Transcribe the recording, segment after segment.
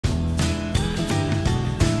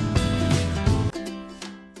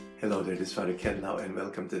is Father Ken now, and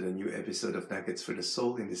welcome to the new episode of Nuggets for the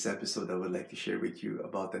Soul. In this episode, I would like to share with you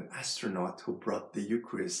about an astronaut who brought the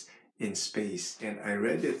Eucharist in space. And I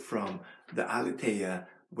read it from the Aletheia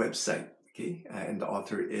website, okay? And the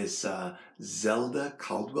author is Zelda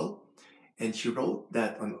Caldwell. And she wrote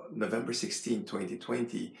that on November 16,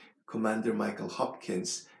 2020, Commander Michael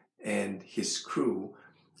Hopkins and his crew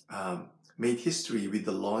made history with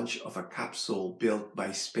the launch of a capsule built by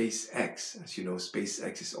SpaceX. As you know,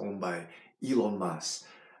 SpaceX is owned by Elon Musk,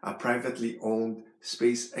 a privately owned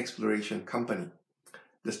space exploration company.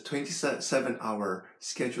 The 27-hour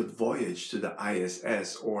scheduled voyage to the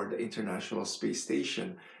ISS, or the International Space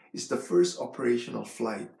Station, is the first operational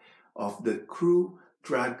flight of the Crew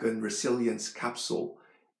Dragon Resilience capsule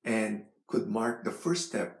and could mark the first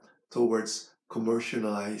step towards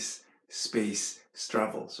commercialized space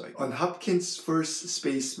travel. So on Hopkins' first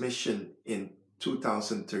space mission in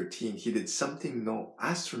 2013, he did something no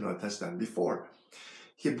astronaut has done before.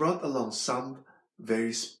 He brought along some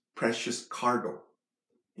very precious cargo.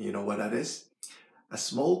 You know what that is? A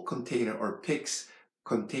small container or pyx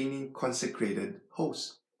containing consecrated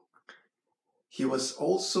hosts. He was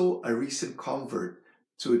also a recent convert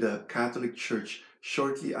to the Catholic Church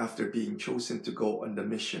shortly after being chosen to go on the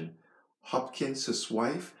mission. Hopkins, his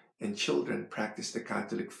wife, and children practice the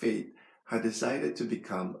Catholic faith, had decided to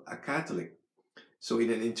become a Catholic. So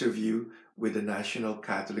in an interview with the National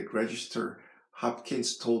Catholic Register,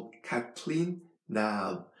 Hopkins told Kathleen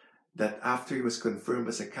Naab that after he was confirmed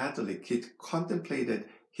as a Catholic, he contemplated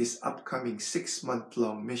his upcoming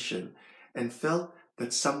 6-month-long mission and felt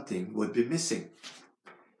that something would be missing.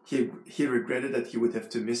 He regretted that he would have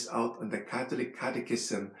to miss out on the Catholic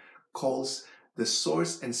Catechism calls the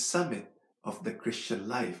source and summit of the Christian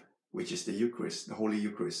life, which is the Eucharist, the Holy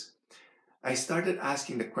Eucharist. I started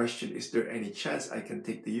asking the question, is there any chance I can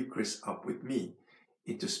take the Eucharist up with me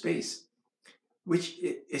into space? Which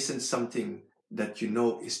isn't something that you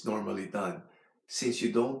know is normally done, since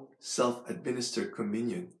you don't self-administer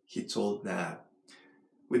communion, he told Naab.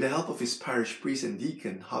 With the help of his parish priest and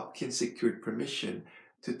deacon, Hopkins secured permission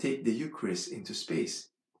to take the Eucharist into space.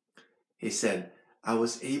 He said, I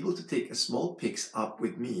was able to take a small pyx up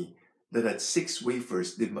with me that had 6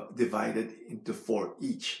 wafers divided into 4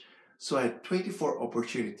 each. So I had 24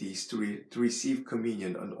 opportunities to receive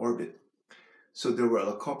communion on orbit. So there were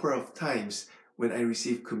a couple of times when I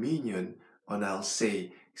received communion on, I'll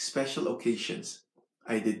say, special occasions.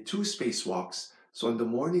 I did 2 spacewalks, so on the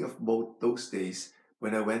morning of both those days,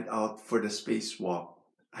 when I went out for the spacewalk,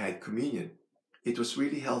 I had communion. It was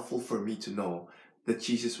really helpful for me to know that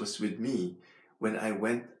Jesus was with me when I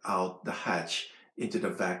went out the hatch into the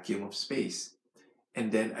vacuum of space.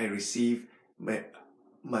 And then I received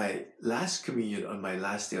my last communion on my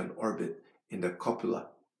last day on orbit in the cupola,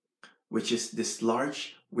 which is this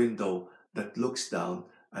large window that looks down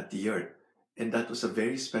at the earth. And that was a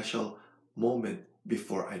very special moment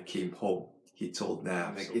before I came home, he told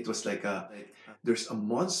Nav. It was like there's a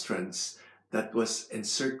monstrance that was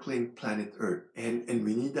encircling planet Earth, and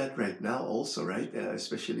we need that right now also, right?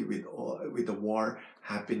 Especially with the war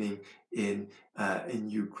happening in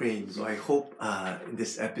Ukraine. So I hope in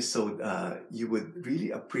this episode you would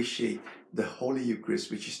really appreciate the Holy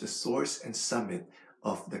Eucharist, which is the source and summit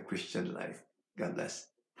of the Christian life. God bless.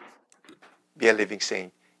 Be a living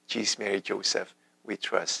saint. Jesus, Mary, Joseph, we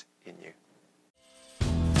trust in you.